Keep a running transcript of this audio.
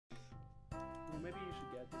maybe you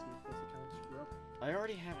should get a Disney Plus account, scrub. I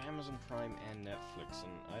already have Amazon Prime and Netflix,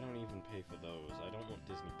 and I don't even pay for those. I don't want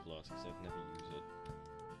Disney Plus because I'd never use it.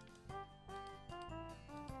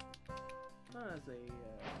 That's a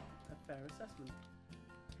fair assessment.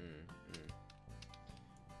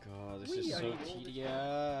 God, this is so tedious.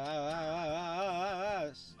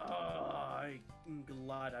 I'm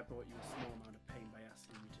glad I brought you a small amount of pain by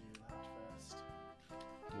asking me to do that first.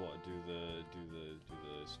 What? Do the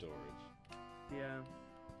storage? Yeah.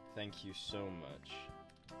 Thank you so much.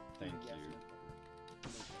 Thank Yes, you. no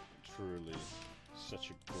problem. Truly, such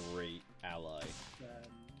a great ally.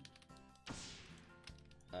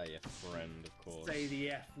 Yeah, friend, of course. Say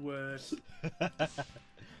the F word.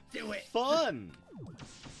 Do it! Fun!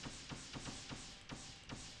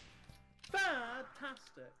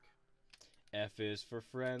 Fantastic! F is for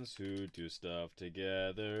friends who do stuff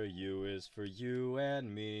together. U is for you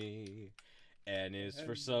and me. N is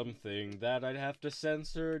for something that I'd have to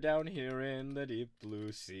censor down here in the deep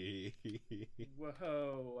blue sea.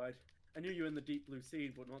 Whoa, I knew you were in the deep blue sea,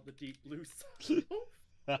 but not the deep blue south.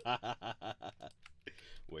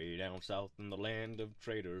 Way down south in the land of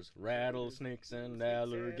traders, rattlesnakes and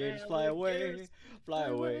alligators fly away, fly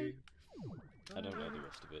away. I don't know the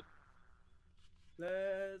rest of it.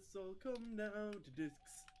 Let's all come down to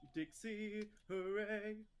Dixie,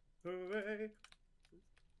 hooray, hooray.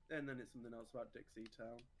 And then it's something else about Dixie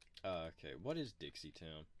Town. Okay, what is Dixie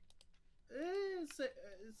Town?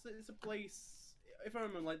 It's a place, if I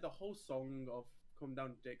remember, like the whole song of Come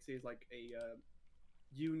Down to Dixie is like a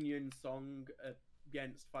Union song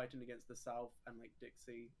fighting against the South, and like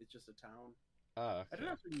Dixie is just a town. Okay. I don't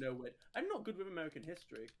actually know it. I'm not good with American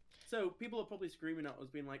history, so people are probably screaming at us,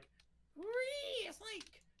 being like, it's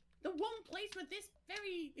like the one place where this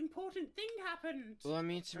very important thing happened. Well, I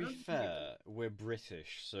mean, to be fair, we're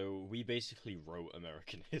British, so we basically wrote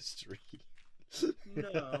American history.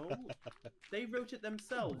 No, they wrote it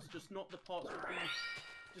themselves, just not the parts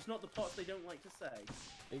they don't like to say.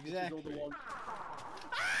 Exactly. All the one...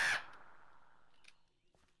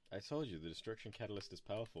 I told you the destruction catalyst is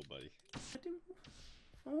powerful, buddy.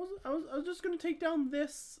 I was just gonna take down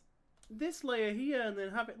this layer here and then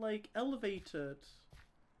have it like elevated.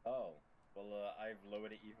 Oh, well, I've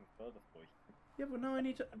lowered it even further for you. Yeah, but now I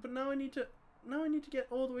need to get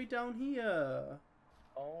all the way down here.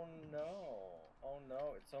 Oh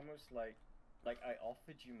no, it's almost like I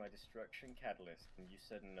offered you my destruction catalyst and you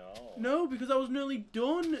said no. No, because I was nearly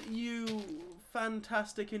done, you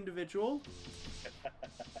fantastic individual.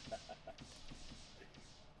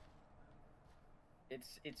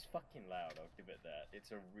 It's fucking loud, I'll give it that.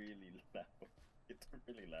 It's a really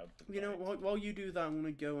loud device. You know, while you do that, I'm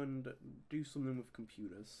gonna go and do something with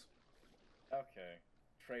computers. Okay.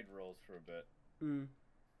 Trade roles for a bit. Hmm.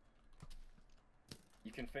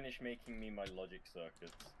 You can finish making me my logic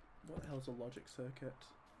circuits. What the hell's a logic circuit?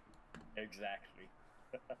 Exactly.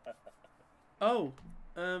 Oh,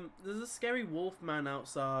 there's a scary wolf man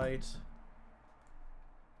outside.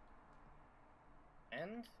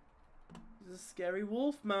 And? There's a scary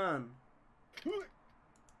wolf man. I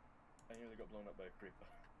nearly got blown up by a creeper.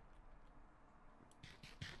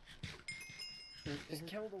 Mm-hmm. Just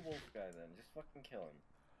kill the wolf guy then. Just fucking kill him.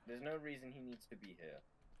 There's no reason he needs to be here.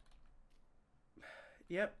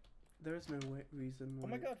 Yep, there is no reason why. Oh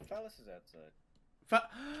my god, Phallus is outside.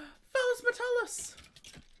 Phallus Metellus!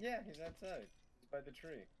 Yeah, he's outside. He's by the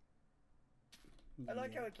tree. I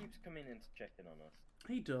like how he keeps coming in to check in on us.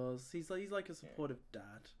 He does. He's like a supportive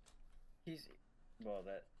dad. Well,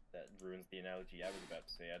 that ruins the analogy I was about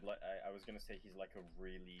to say. I was gonna say he's like a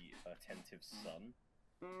really attentive son.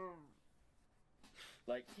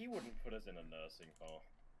 Like, he wouldn't put us in a nursing home.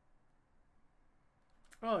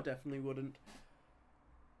 Oh, definitely wouldn't.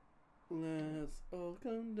 Let's all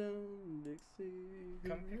come down, Dixie.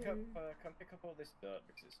 Come pick up all this dirt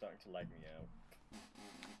because it's starting to lag me out.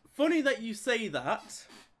 Funny that you say that.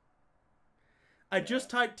 I just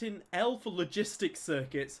typed in L for logistic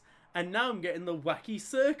circuits, and now I'm getting the wacky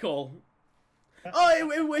circle.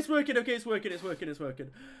 Oh, it's working. Okay, it's working.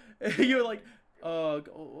 You were like, oh,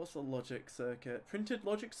 what's a logic circuit? Printed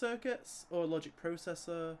logic circuits or logic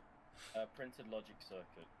processor? Printed logic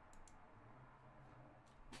circuit.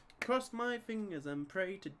 Cross my fingers and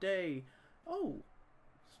pray today. Oh,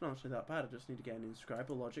 it's not actually that bad. I just need to get an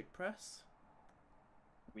inscriber logic press.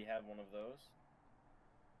 We have one of those.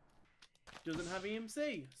 Doesn't have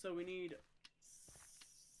EMC, so we need.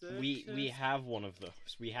 We have one of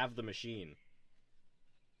those. We have the machine.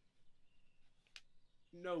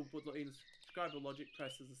 No, but the inscriber logic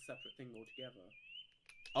press is a separate thing altogether.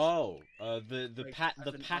 Oh, the Like,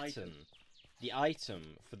 pattern. item. The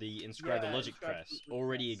item for the inscribe the logic inscribe press the logic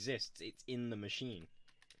already press. exists. It's in the machine.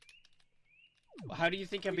 How do you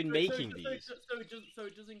think I've been making these? So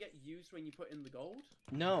it doesn't get used when you put in the gold?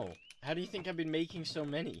 No. How do you think I've been making so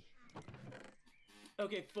many?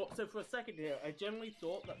 Okay, so for a second here, I generally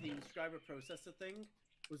thought that the inscriber processor thing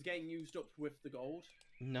was getting used up with the gold.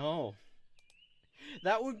 No.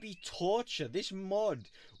 That would be torture. This mod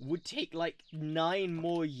would take like 9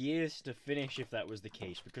 more years to finish if that was the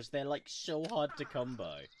case, because they're like so hard to come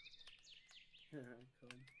by.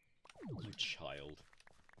 Cool. You child.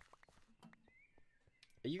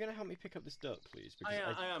 Are you gonna help me pick up this duck, please? Because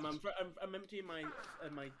I am. I'm emptying my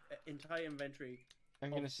entire inventory.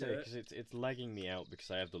 I'm gonna say because it's lagging me out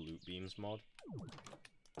because I have the loot beams mod.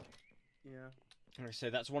 Yeah. I'm gonna say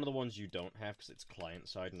that's one of the ones you don't have because it's client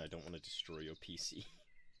side and I don't want to destroy your PC.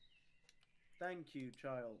 Thank you,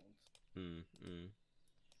 child.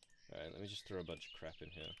 Alright, let me just throw a bunch of crap in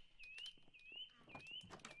here.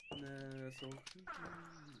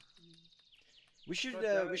 We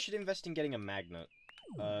should invest in getting a magnet.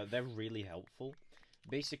 They're really helpful.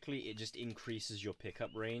 Basically, it just increases your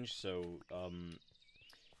pickup range, so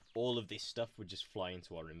all of this stuff would just fly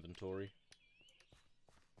into our inventory.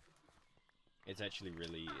 It's actually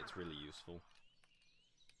really useful.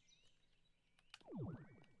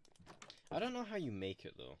 I don't know how you make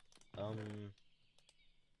it though.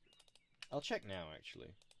 I'll check now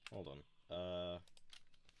actually. Hold on.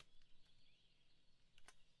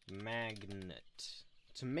 Magnet.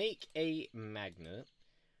 To make a magnet,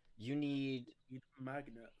 you need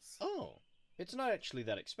magnets. Oh, it's not actually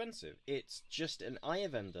that expensive. It's just an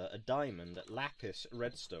iron ender, a diamond, lapis,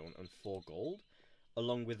 redstone, and 4 gold,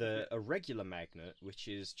 along with a regular magnet, which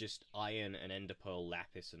is just iron and ender pearl,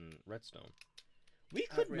 lapis, and redstone. We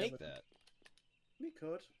could make that. We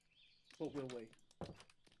could, but will we?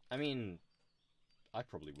 I mean, I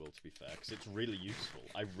probably will, to be fair, because it's really useful.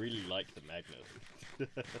 I really like the magnet.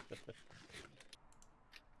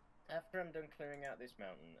 After I'm done clearing out this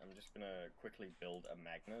mountain, I'm just gonna quickly build a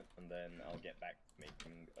magnet, and then I'll get back to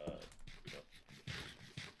making,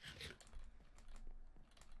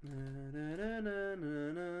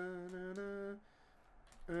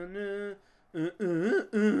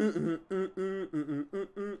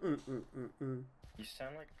 You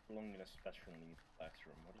sound like you belong in a special needs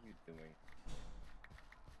classroom. What are you doing?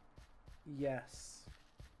 Yes.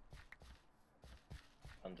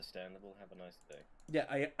 Understandable. Have a nice day. Yeah,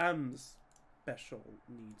 I am special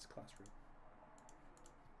needs classroom.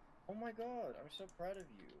 Oh my god, I'm so proud of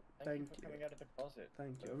you. Thank you for coming out of the closet.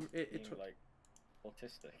 Thank you. It took like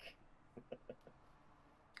autistic.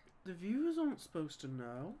 The viewers aren't supposed to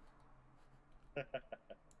know.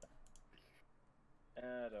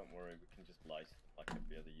 Don't worry, we can just lie like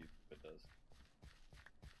every other YouTuber does.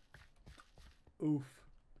 Oof.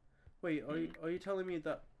 Wait, are you telling me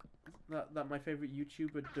that my favorite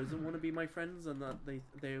YouTuber doesn't want to be my friends, and that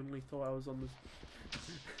they only thought I was on this?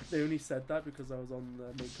 They only said that because I was on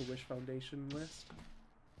the Make-A-Wish Foundation list.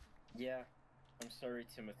 Yeah, I'm sorry,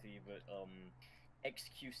 Timothy, but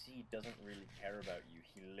XQC doesn't really care about you.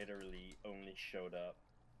 He literally only showed up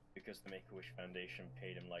because the Make-A-Wish Foundation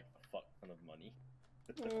paid him like a fuck ton of money.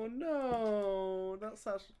 Oh no, that's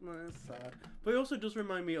sad. But it also does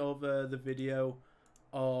remind me of the video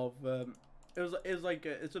of it was like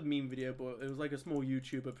it's a meme video, but it was like a small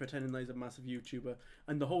YouTuber pretending that he's a massive YouTuber,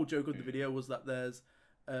 and the whole joke of the video was that there's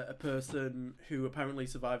a person who apparently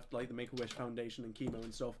survived like the Make-A-Wish Foundation and chemo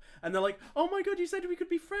and stuff, and they're like, "Oh my god, you said we could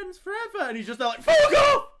be friends forever," and he's just like, "Fuck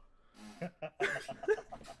off!" That's not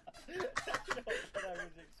what I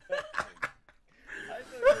was expecting. I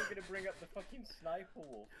thought you were gonna bring up the fucking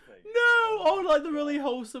SSSniperWolf thing. No! Oh, like the really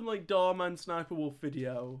wholesome, like, Darman SSniperWolf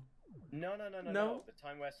video. No. The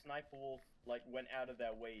time where SSniperWolf, like, went out of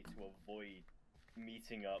their way to avoid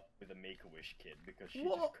meeting up with a Make-A-Wish kid because she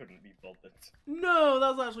just couldn't be bothered. No,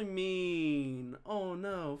 that's actually mean. Oh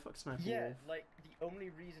no, fuck SSniperWolf. Yeah, like, the only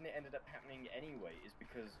reason it ended up happening anyway is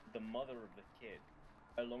because the mother of the kid,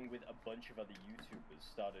 along with a bunch of other YouTubers,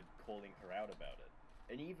 started calling her out about it.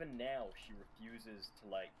 And even now, she refuses to,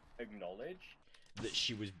 like, acknowledge that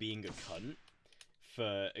she was being a cunt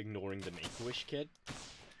for ignoring the Make-A-Wish kid.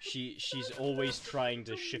 She's always trying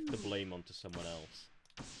to shift the blame onto someone else.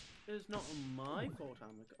 It's not my fault,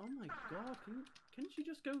 Amik. Oh my god, can she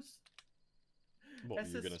just go... What were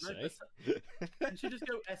you gonna say? Can she just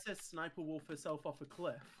go SSSniperWolf herself off a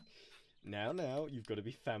cliff? Now, you've got to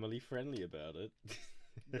be family friendly about it.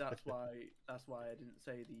 That's why I didn't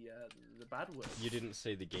say the bad words. You didn't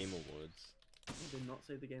say the gamer words. I did not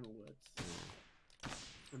say the gamer words.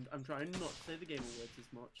 And I'm trying not to say the gamer words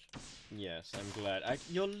as much. Yes, I'm glad.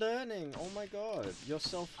 You're learning. Oh my god, you're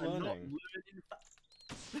self-learning. I'm not learning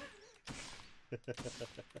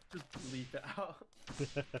Just bleep it out.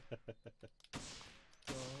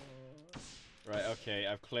 Right. Okay.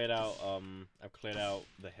 I've cleared out. I've cleared out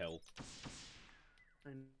the hill.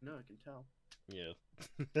 I know. I can tell. Yeah.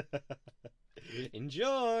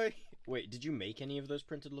 Enjoy. Wait. Did you make any of those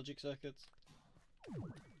printed logic circuits?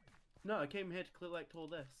 No, I came here to collect all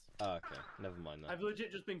this. Oh, okay. Never mind that. I've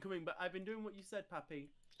legit just been coming back. I've been doing what you said, Pappy.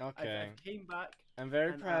 Okay. I came back. I'm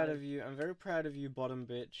very proud of you. I'm very proud of you, bottom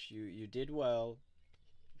bitch. You did well.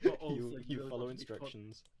 But also, you really follow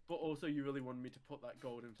instructions. But also, you really wanted me to put that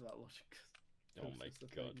gold into that logic. Oh my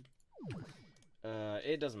god.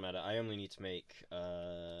 It doesn't matter. I only need to make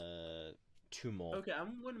 2 more. Okay,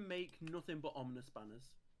 I'm gonna make nothing but ominous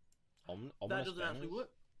banners. Ominous that doesn't banners? actually work.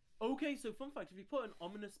 Okay, so fun fact: if you put an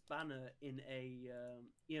ominous banner in a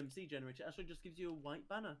EMC generator, it actually just gives you a white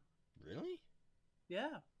banner. Really?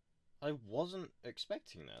 Yeah. I wasn't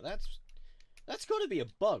expecting that. That's got to be a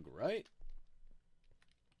bug, right?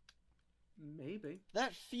 Maybe.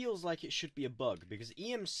 That feels like it should be a bug, because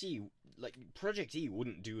EMC, like, Project E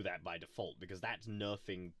wouldn't do that by default, because that's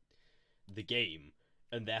nerfing the game,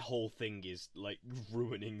 and their whole thing is, like,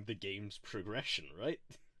 ruining the game's progression, right?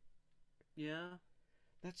 Yeah.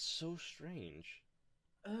 That's so strange.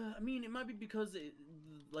 I mean, it might be because,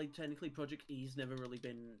 like, technically Project E's never really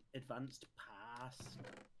been advanced past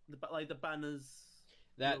the banners.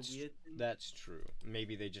 That's true.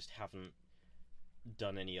 Maybe they just haven't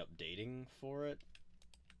done any updating for it.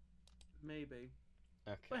 Maybe.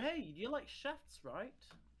 Okay. But hey, you like shafts, right?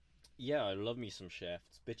 Yeah, I love me some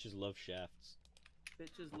shafts. Bitches love shafts.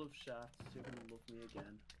 Bitches love shafts. You're gonna love me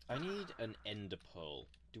again. I need an ender pearl.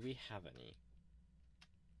 Do we have any?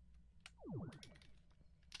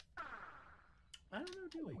 I don't know,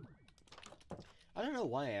 do we? I don't know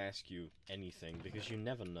why I ask you anything, because you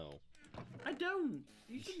never know. I don't!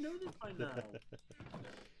 You should know this by now.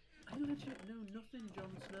 I legit know nothing,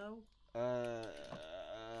 Jon Snow.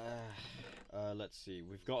 Let's see.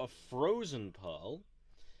 We've got a frozen pearl.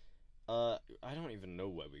 I don't even know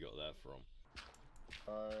where we got that from.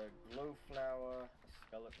 Glowflower,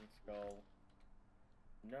 skeleton skull.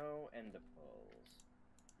 No ender pearls.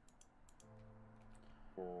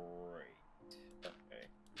 Great. Okay.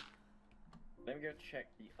 Let me go check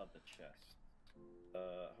the other chest.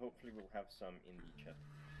 Hopefully we'll have some in the chest.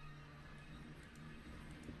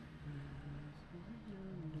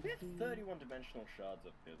 We have 31 dimensional shards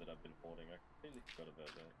up here that I've been hoarding. I completely forgot about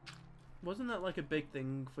that. Wasn't that like a big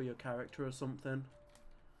thing for your character or something?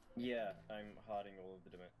 Yeah, I'm hoarding all of the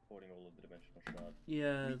dimensional shards.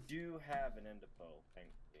 Yeah. We do have an ender pearl,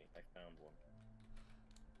 thankfully. I found one.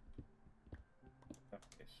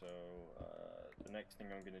 Okay, so the next thing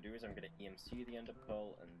I'm gonna do is I'm gonna EMC the ender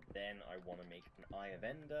pearl, and then I want to make an Eye of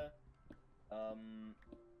Ender.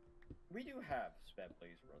 We do have spare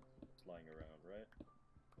blaze rods lying around, right?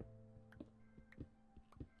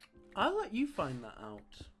 I'll let you find that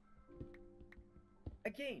out.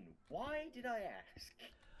 Again, why did I ask?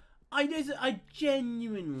 I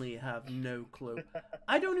genuinely have no clue.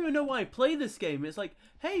 I don't even know why I play this game. It's like,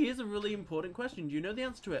 hey, here's a really important question. Do you know the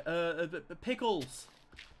answer to it? Pickles.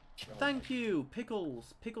 Oh, Thank you,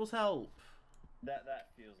 Pickles. Pickles help. That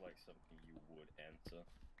feels like something you would answer.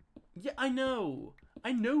 Yeah, I know.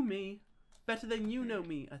 I know me. Better than you know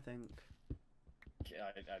me, I think.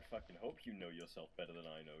 I'd fucking hope you know yourself better than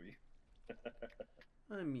I know you.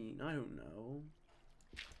 I mean, I don't know.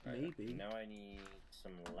 Right, Maybe. now I need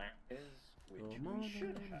some lapis, which we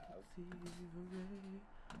should have.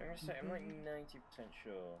 I'm gonna say, I'm like 90%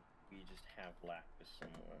 sure we just have lapis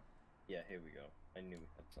somewhere. Yeah, here we go. I knew we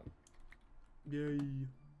had some. Yay.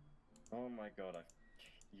 Oh my god,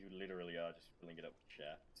 you literally are just filling it up with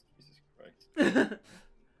shafts. Jesus Christ.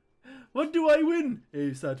 What do I win?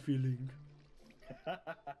 A sad feeling.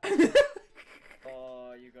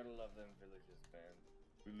 Oh, you gotta love them villagers, man.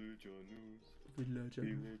 Villager news. Villager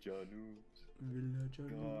news. Villager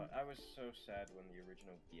news. God, I was so sad when the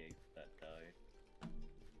original V8 that died.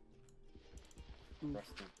 Oof.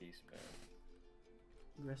 Rest in peace,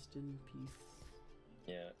 man. Rest in peace.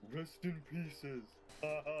 Yeah, rest in pieces.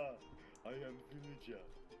 Haha, I am villager.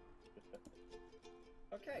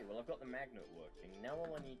 Okay, well I've got the magnet working. Now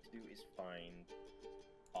all I need to do is find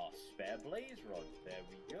our spare blaze rod. There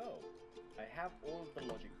we go. I have all of the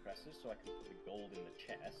logic presses, so I can put the gold in the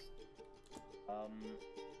chest.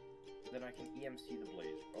 Then I can EMC the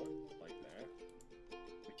blaze rod, like that.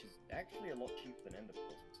 Which is actually a lot cheaper than ender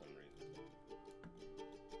pearls for some reason.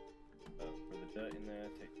 Put the dirt in there,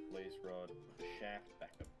 take the blaze rod, put the shaft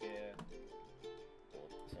back up here. Or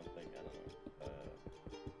something, I don't know.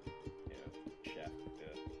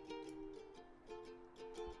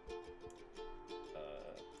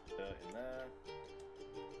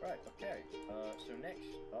 okay. So next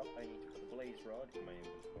up, I need to put the blaze rod in my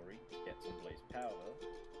inventory to get some blaze powder.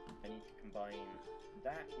 I need to combine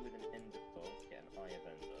that with an ender pearl to get an eye of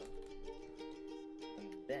ender. And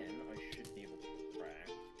then I should be able to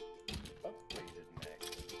craft upgraded mech.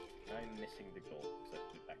 I'm missing the gold,